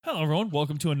Hello, everyone.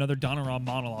 Welcome to another Donoran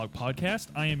Monologue podcast.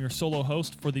 I am your solo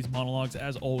host for these monologues,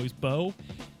 as always, Bo.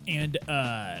 And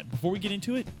before we get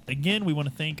into it, again, we want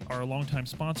to thank our longtime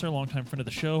sponsor, longtime friend of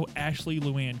the show, Ashley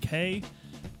Luann Kay.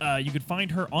 You can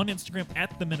find her on Instagram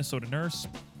at The Minnesota Nurse.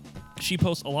 She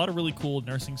posts a lot of really cool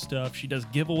nursing stuff. She does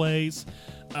giveaways.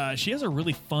 She has a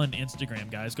really fun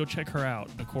Instagram, guys. Go check her out.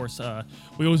 And, of course,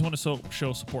 we always want to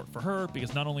show support for her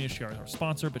because not only is she our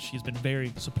sponsor, but she's been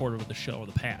very supportive of the show in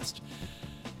the past.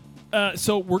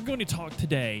 So we're going to talk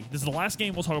today. This is the last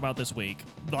game we'll talk about this week.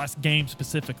 The last game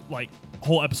specific, like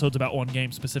whole episode's about one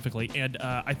game specifically. And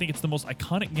I think it's the most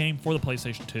iconic game for the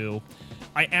PlayStation 2.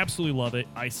 I absolutely love it.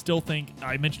 I still think,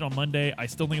 I mentioned on Monday, I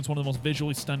still think it's one of the most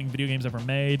visually stunning video games ever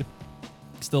made.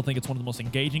 Still think it's one of the most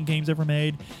engaging games ever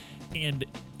made. And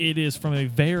it is from a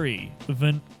very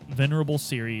venerable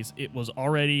series. It was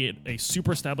already a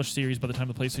super established series by the time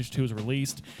the PlayStation 2 was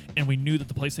released, and we knew that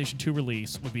the PlayStation 2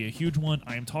 release would be a huge one.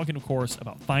 I am talking, of course,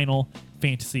 about Final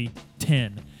Fantasy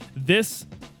X. This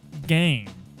game,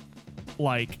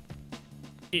 like,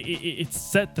 it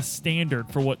set the standard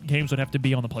for what games would have to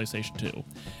be on the PlayStation 2.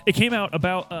 It came out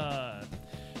about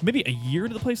maybe a year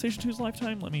into the PlayStation 2's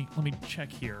lifetime. Let me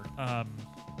check here,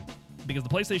 because the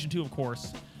PlayStation 2, of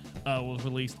course, was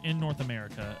released in North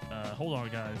America. Hold on,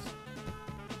 guys.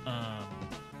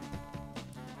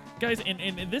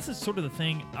 And this is sort of the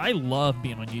thing. I love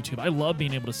being on YouTube. I love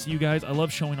being able to see you guys. I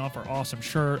love showing off our awesome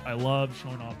shirt. I love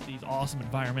showing off these awesome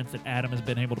environments that Adam has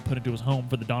been able to put into his home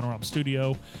for the Donoran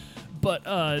studio. But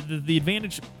the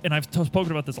advantage, and I've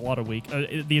spoken about this a lot of week,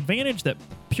 the advantage that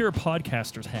pure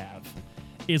podcasters have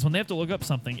is when they have to look up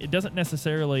something, it's not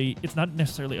necessarily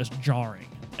as jarring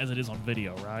as it is on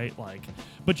video, right? Like,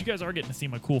 but you guys are getting to see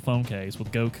my cool phone case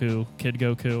with Goku, Kid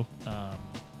Goku.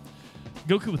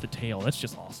 Goku with the tail. That's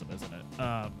just awesome, isn't it?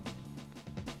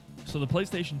 So the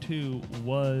PlayStation 2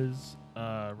 was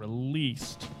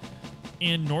released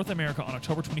in North America on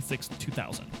October 26th,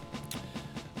 2000.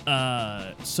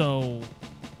 So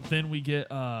then we get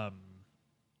Final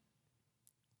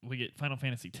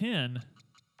Fantasy X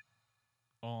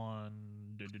on...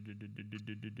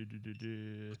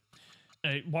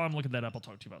 While I'm looking that up, I'll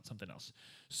talk to you about something else.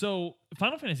 So,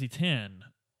 Final Fantasy X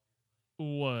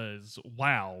was,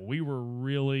 wow, we were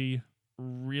really,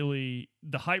 really,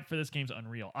 the hype for this game's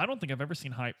unreal. I don't think I've ever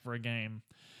seen hype for a game.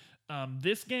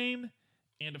 This game,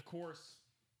 and of course,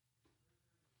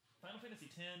 Final Fantasy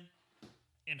X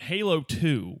and Halo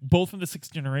 2, both from the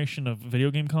 6th generation of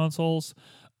video game consoles,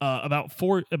 about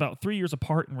 3 years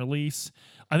apart in release.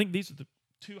 I think these are the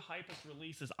two hypest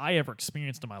releases I ever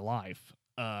experienced in my life.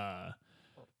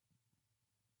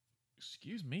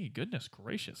 Excuse me, goodness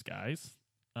gracious, guys.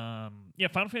 Final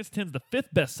Fantasy X is the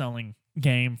 5th best-selling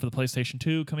game for the PlayStation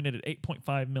 2, coming in at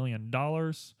 $8.5 million.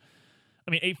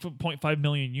 8.5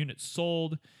 million units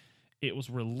sold. It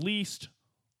was released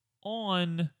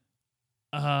on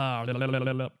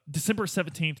December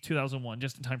 17th, 2001,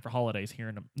 just in time for holidays here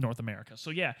in North America.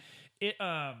 So yeah, it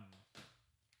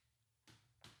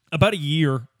about a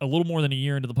little more than a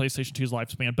year into the PlayStation 2's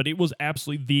lifespan, but it was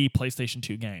absolutely the PlayStation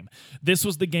 2 game. This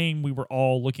was the game we were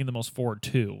all looking the most forward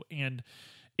to. And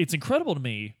it's incredible to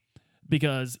me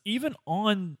because even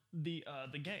on the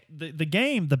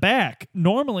back,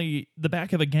 normally the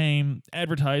back of a game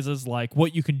advertises like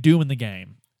what you can do in the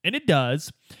game. And it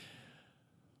does.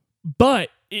 But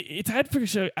it's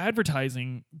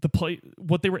advertising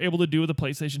what they were able to do with the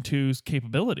PlayStation 2's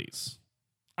capabilities.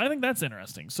 I think that's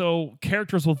interesting. So,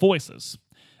 characters with voices.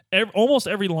 Almost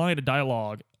every line of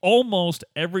dialogue, almost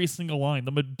every single line,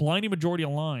 the blinding majority of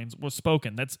lines was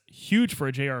spoken. That's huge for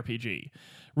a JRPG.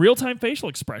 Real-time facial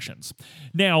expressions.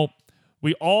 Now,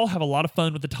 we all have a lot of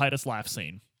fun with the Tidus laugh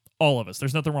scene. All of us.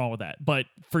 There's nothing wrong with that. But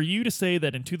for you to say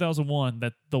that in 2001,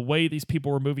 that the way these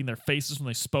people were moving their faces when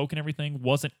they spoke and everything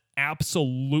wasn't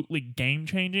absolutely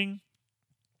game-changing,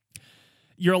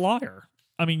 you're a liar.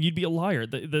 I mean, you'd be a liar.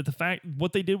 The fact,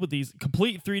 what they did with these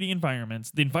complete 3D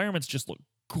environments, the environments just look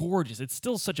gorgeous. It's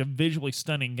still such a visually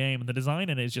stunning game, and the design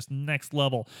in it is just next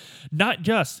level. Not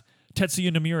just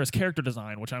Tetsuya Nomura's character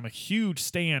design, which I'm a huge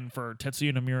stan for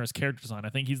Tetsuya Nomura's character design. I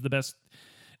think he's the best.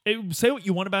 Say what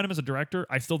you want about him as a director,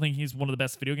 I still think he's one of the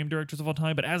best video game directors of all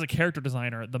time, but as a character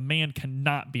designer, the man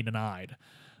cannot be denied.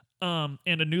 And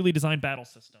a newly designed battle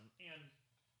system. And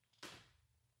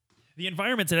the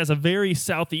environments, it has a very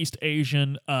Southeast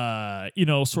Asian,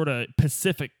 sort of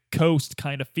Pacific coast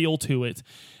kind of feel to it.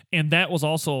 And that was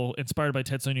also inspired by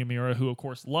Tetsuya Nomura, who, of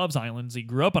course, loves islands. He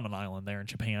grew up on an island there in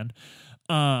Japan.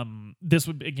 This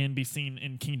would, again, be seen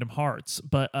in Kingdom Hearts.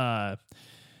 But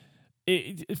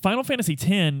Final Fantasy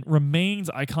X remains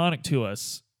iconic to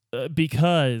us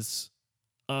because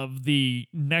of the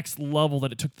next level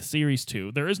that it took the series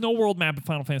to. There is no world map in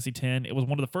Final Fantasy X. It was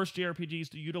one of the first JRPGs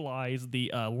to utilize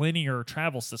the linear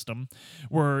travel system,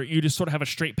 where you just sort of have a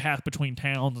straight path between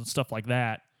towns and stuff like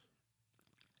that.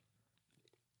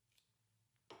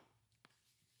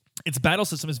 Its battle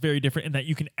system is very different in that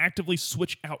you can actively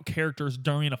switch out characters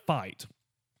during a fight.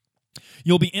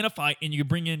 You'll be in a fight and you can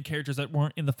bring in characters that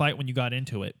weren't in the fight when you got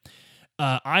into it.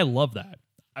 I love that.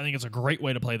 I think it's a great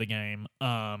way to play the game.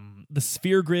 The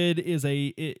sphere grid is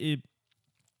the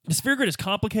sphere grid is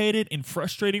complicated and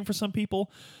frustrating for some people,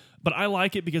 but I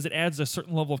like it because it adds a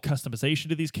certain level of customization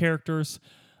to these characters.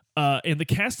 And the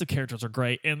cast of characters are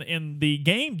great. And the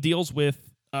game deals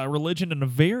with religion in a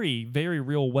very, very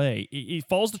real way. It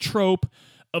follows the trope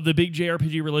of the big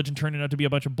JRPG religion turning out to be a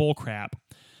bunch of bullcrap,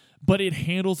 but it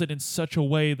handles it in such a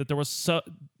way that there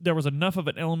was enough of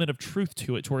an element of truth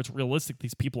to it to where it's realistic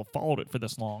these people have followed it for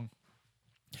this long.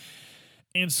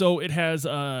 And so it has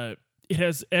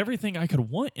everything I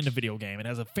could want in a video game. It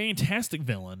has a fantastic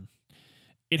villain.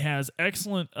 It has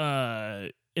excellent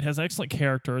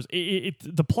characters.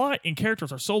 The plot and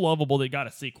characters are so lovable they got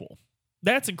a sequel.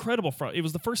 That's incredible. It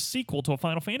was the first sequel to a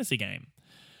Final Fantasy game.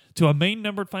 To a main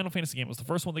numbered Final Fantasy game. It was the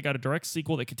first one that got a direct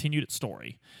sequel that continued its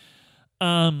story. We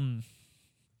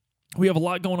have a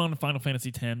lot going on in Final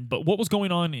Fantasy X, but what was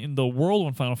going on in the world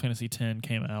when Final Fantasy X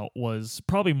came out was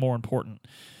probably more important.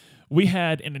 We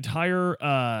had an entire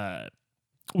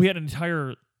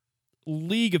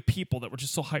league of people that were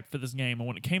just so hyped for this game, and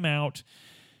when it came out,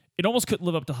 it almost couldn't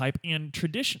live up to hype. And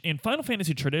Final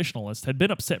Fantasy traditionalists had been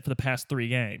upset for the past 3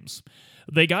 games.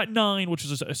 They got 9, which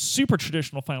is a super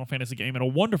traditional Final Fantasy game and a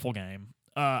wonderful game.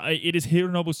 It is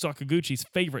Hironobu Sakaguchi's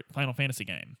favorite Final Fantasy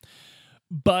game.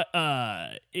 But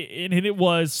it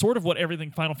was sort of what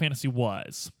everything Final Fantasy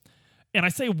was. And I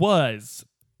say was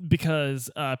because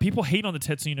people hate on the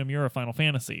Tetsuya Nomura Final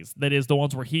Fantasies. That is, the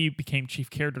ones where he became chief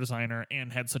character designer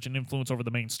and had such an influence over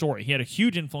the main story. He had a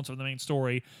huge influence over the main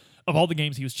story of all the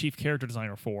games he was chief character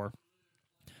designer for.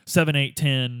 7, 8,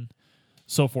 10,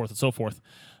 so forth and so forth.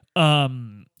 I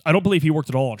don't believe he worked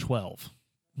at all on 12.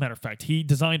 Matter of fact, he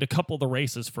designed a couple of the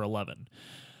races for 11.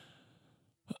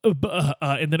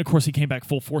 And then, of course, he came back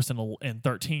full force in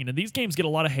 13. And these games get a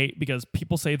lot of hate because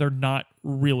people say they're not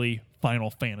really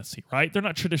Final Fantasy, right? They're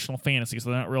not traditional fantasy,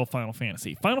 so they're not real Final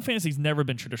Fantasy. Final Fantasy's never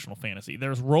been traditional fantasy.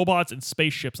 There's robots and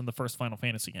spaceships in the first Final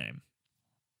Fantasy game.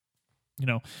 You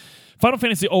know, Final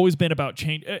Fantasy always been about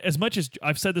change. As much as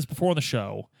I've said this before on the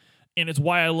show, and it's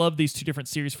why I love these 2 different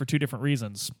series for 2 different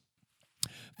reasons.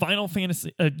 Final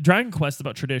Fantasy, Dragon Quest is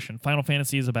about tradition. Final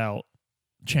Fantasy is about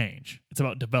change. It's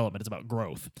about development. It's about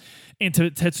growth. And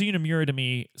Tetsuya Nomura, to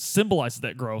me, symbolizes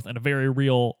that growth in a very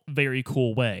real, very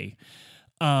cool way.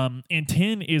 And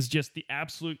 10 is just the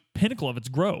absolute pinnacle of its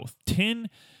growth. 10,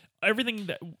 everything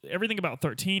about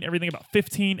 13, everything about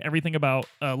 15, everything about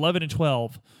 11 and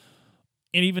 12,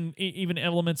 and even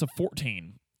elements of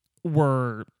 14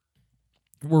 were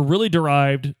really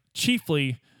derived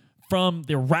chiefly from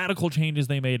the radical changes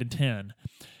they made in 10.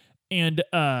 And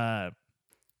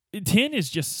 10 is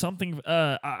just something.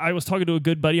 I was talking to a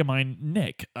good buddy of mine,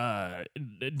 Nick.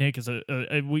 Nick is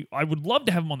I would love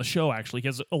to have him on the show. Actually, he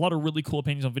has a lot of really cool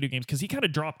opinions on video games because he kind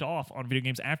of dropped off on video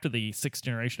games after the 6th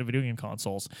generation of video game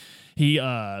consoles. He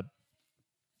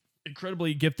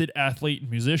incredibly gifted athlete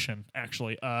and musician.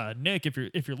 Actually, Nick, if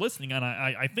you're listening, and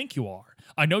I think you are.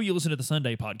 I know you listen to the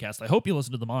Sunday podcast. I hope you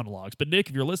listen to the monologues. But Nick,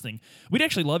 if you're listening, we'd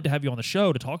actually love to have you on the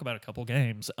show to talk about a couple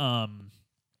games.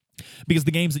 Because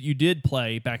the games that you did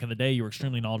play back in the day, you were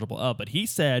extremely knowledgeable of. But he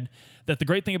said that the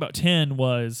great thing about 10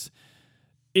 was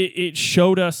it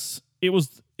showed us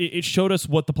it showed us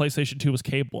what the PlayStation 2 was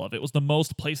capable of. It was the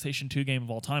most PlayStation 2 game of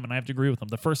all time, and I have to agree with him.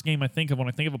 The first game I think of when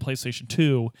I think of a PlayStation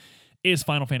 2 is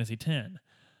Final Fantasy X.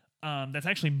 That's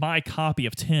actually my copy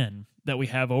of 10 that we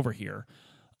have over here.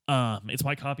 It's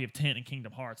my copy of 10 and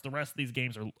Kingdom Hearts. The rest of these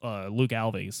games are Luke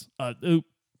Alves.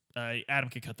 Adam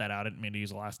could cut that out. I didn't mean to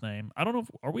use a last name. I don't know.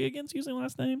 Are we against using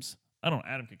last names? I don't know.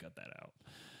 Adam could cut that out.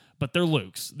 But they're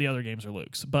Luke's. The other games are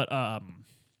Luke's. But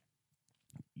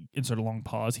insert a long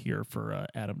pause here for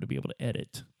Adam to be able to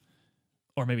edit.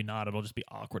 Or maybe not. It'll just be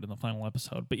awkward in the final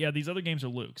episode. But yeah, these other games are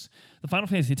Luke's. The Final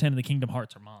Fantasy X and the Kingdom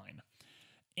Hearts are mine.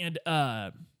 And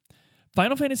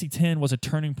Final Fantasy X was a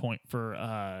turning point for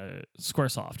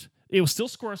Squaresoft. It was still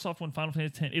Squaresoft when Final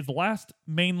Fantasy X is the last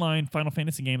mainline Final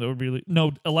Fantasy game that would really...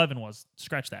 No, 11 was.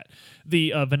 Scratch that.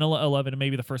 The Vanilla 11 and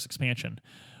maybe the first expansion.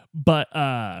 But...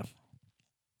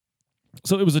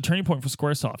 So it was a turning point for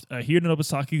Squaresoft. Hironobu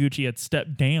Sakaguchi had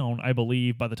stepped down, I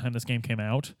believe, by the time this game came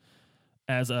out,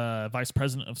 as a vice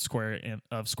president of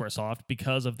Squaresoft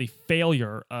because of the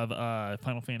failure of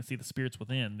Final Fantasy: The Spirits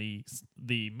Within,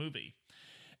 the movie.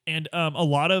 And a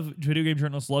lot of video game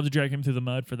journalists love to drag him through the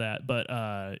mud for that. But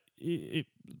Mr.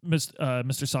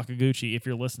 Sakaguchi, if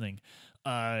you're listening,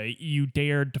 you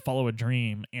dared to follow a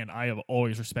dream, and I have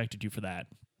always respected you for that.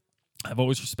 I've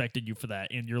always respected you for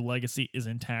that, and your legacy is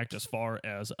intact as far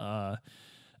as the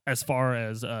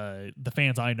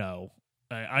fans I know.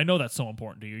 I know that's so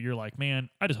important to you. You're like, man,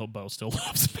 I just hope Bo still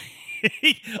loves me.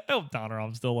 I hope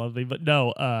Donoram still loves me. But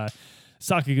no,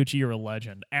 Sakaguchi, you're a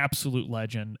legend, absolute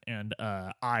legend. And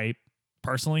I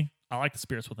personally, I like The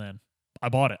Spirits Within. I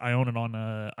bought it. I own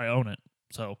it.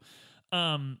 So,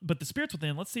 but The Spirits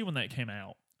Within, let's see when that came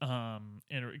out.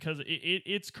 And because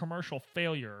its commercial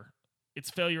failure, its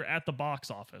failure at the box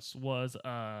office was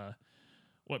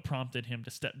what prompted him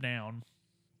to step down.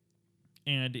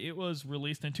 And it was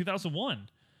released in 2001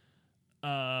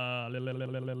 at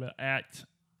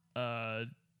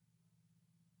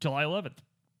July 11th.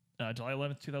 July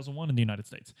 11th, 2001 in the United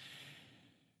States.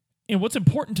 And what's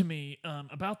important to me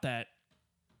about that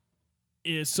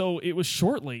is, so it was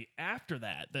shortly after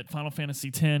that Final Fantasy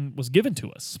X was given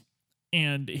to us.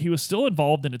 And he was still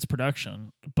involved in its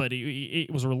production, but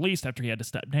it was released after he had to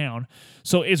step down.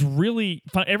 So it's really,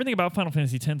 everything about Final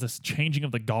Fantasy X is a changing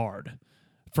of the guard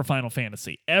for Final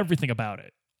Fantasy. Everything about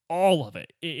it. All of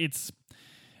it.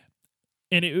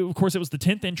 Of course, it was the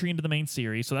 10th entry into the main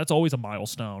series, so that's always a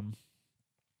milestone.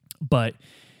 But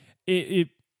it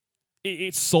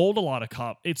sold a lot of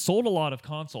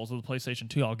consoles of the PlayStation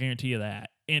 2, I'll guarantee you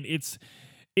that. And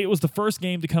it was the first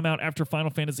game to come out after Final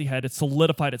Fantasy had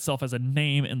solidified itself as a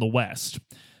name in the West.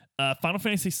 Final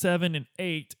Fantasy 7 and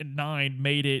 8 and 9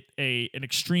 made it an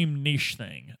extreme niche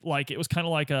thing. Like, it was kind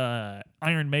of like a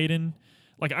Iron Maiden.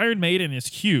 Like, Iron Maiden is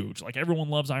huge. Like, everyone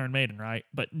loves Iron Maiden, right?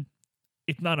 But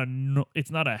it's not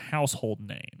a household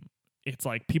name. It's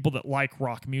like people that like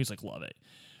rock music love it.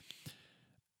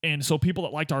 And so people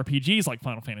that liked RPGs like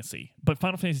Final Fantasy. But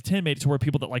Final Fantasy X made it to where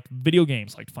people that liked video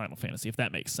games liked Final Fantasy, if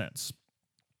that makes sense.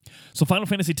 So Final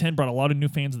Fantasy X brought a lot of new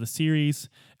fans of the series,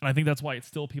 and I think that's why it's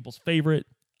still people's favorite.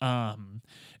 I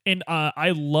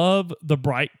love the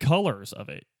bright colors of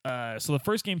it. So the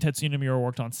first game Tetsuya Nomura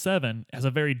worked on, 7, has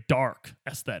a very dark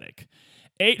aesthetic.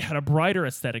 8 had a brighter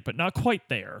aesthetic, but not quite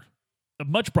there. A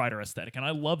much brighter aesthetic, and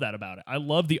I love that about it. I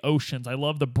love the oceans. I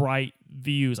love the bright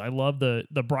views. I love the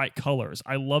bright colors.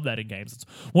 I love that in games. It's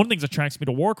one of the things that attracts me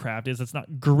to Warcraft is it's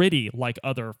not gritty like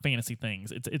other fantasy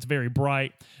things. It's very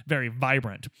bright, very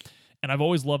vibrant, and I've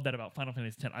always loved that about Final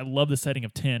Fantasy X. I love the setting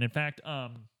of 10. In fact,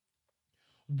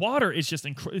 water is just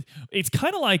incredible. It's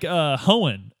kind of like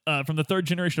Hoenn from the 3rd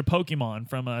generation of Pokemon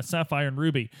from Sapphire and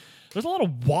Ruby. There's a lot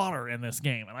of water in this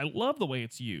game, and I love the way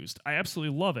it's used. I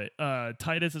absolutely love it.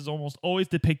 Tidus is almost always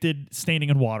depicted standing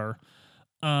in water.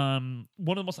 One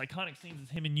of the most iconic scenes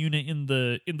is him and Yuna in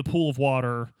the pool of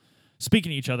water, speaking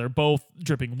to each other, both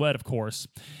dripping wet, of course.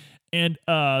 And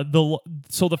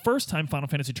so the first time Final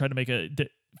Fantasy tried to make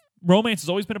romance has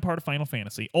always been a part of Final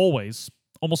Fantasy, always.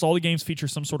 Almost all the games feature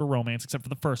some sort of romance, except for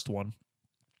the first one.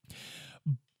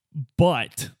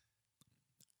 But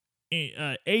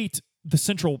 8, the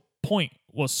central point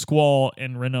was Squall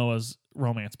and Rinoa's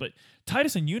romance. But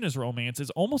Tidus and Yuna's romance is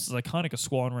almost as iconic as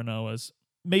Squall and Rinoa's,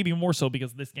 maybe more so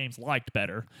because this game's liked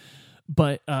better.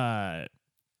 But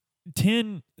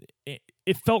 10,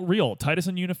 it felt real. Tidus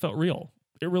and Yuna felt real.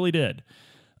 It really did.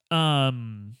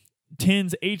 10's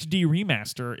HD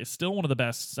remaster is still one of the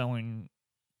best-selling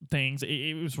things.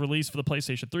 It was released for the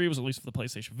PlayStation 3. It was released for the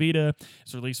PlayStation Vita. It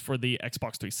was released for the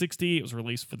Xbox 360. It was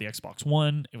released for the Xbox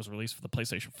One. It was released for the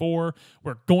PlayStation 4.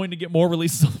 We're going to get more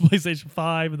releases on the PlayStation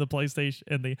 5 and the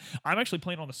PlayStation I'm actually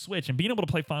playing on the Switch, and being able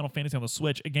to play Final Fantasy on the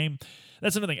Switch,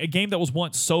 that's another thing. A game that was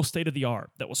once so state of the art,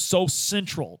 that was so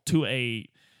central to a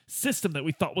system that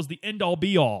we thought was the end all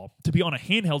be all, to be on a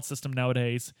handheld system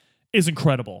nowadays is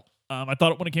incredible. I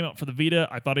thought it when it came out for the Vita.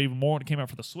 I thought it even more when it came out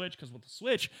for the Switch, because with the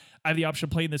Switch, I have the option of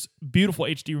playing this beautiful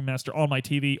HD remaster on my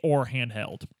TV or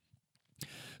handheld.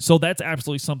 So that's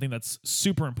absolutely something that's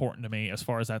super important to me as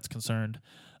far as that's concerned.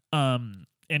 And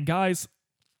guys,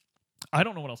 I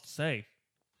don't know what else to say.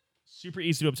 Super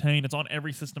easy to obtain. It's on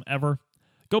every system ever.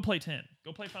 Go play 10.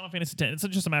 Go play Final Fantasy X.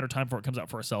 It's just a matter of time before it comes out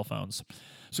for our cell phones.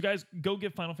 So guys, go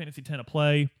give Final Fantasy X a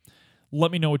play. Let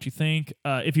me know what you think.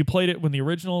 If you played it with the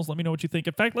originals, let me know what you think.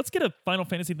 In fact, let's get a Final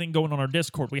Fantasy thing going on our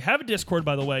Discord. We have a Discord,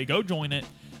 by the way. Go join it.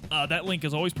 That link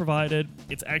is always provided.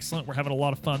 It's excellent. We're having a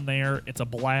lot of fun there. It's a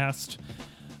blast.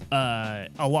 A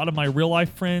lot of my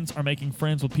real-life friends are making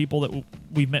friends with people that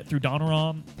we've met through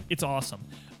Donoram. It's awesome.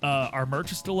 Our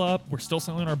merch is still up. We're still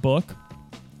selling our book.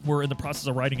 We're in the process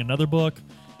of writing another book.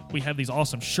 We have these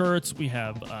awesome shirts. We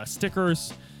have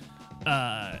stickers.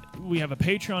 We have a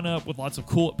Patreon up with lots of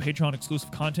cool Patreon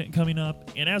exclusive content coming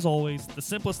up. And as always, the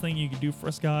simplest thing you can do for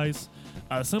us guys,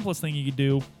 the simplest thing you can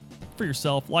do for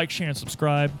yourself, like, share, and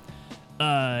subscribe.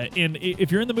 And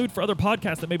if you're in the mood for other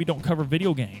podcasts that maybe don't cover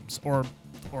video games or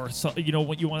so, you know,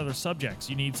 what you want other subjects,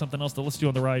 you need something else to listen to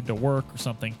on the ride to work or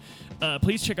something,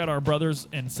 please check out our brothers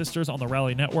and sisters on the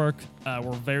Rally Network.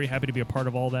 We're very happy to be a part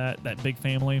of all that big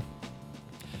family.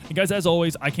 And guys, as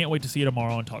always, I can't wait to see you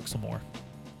tomorrow and talk some more.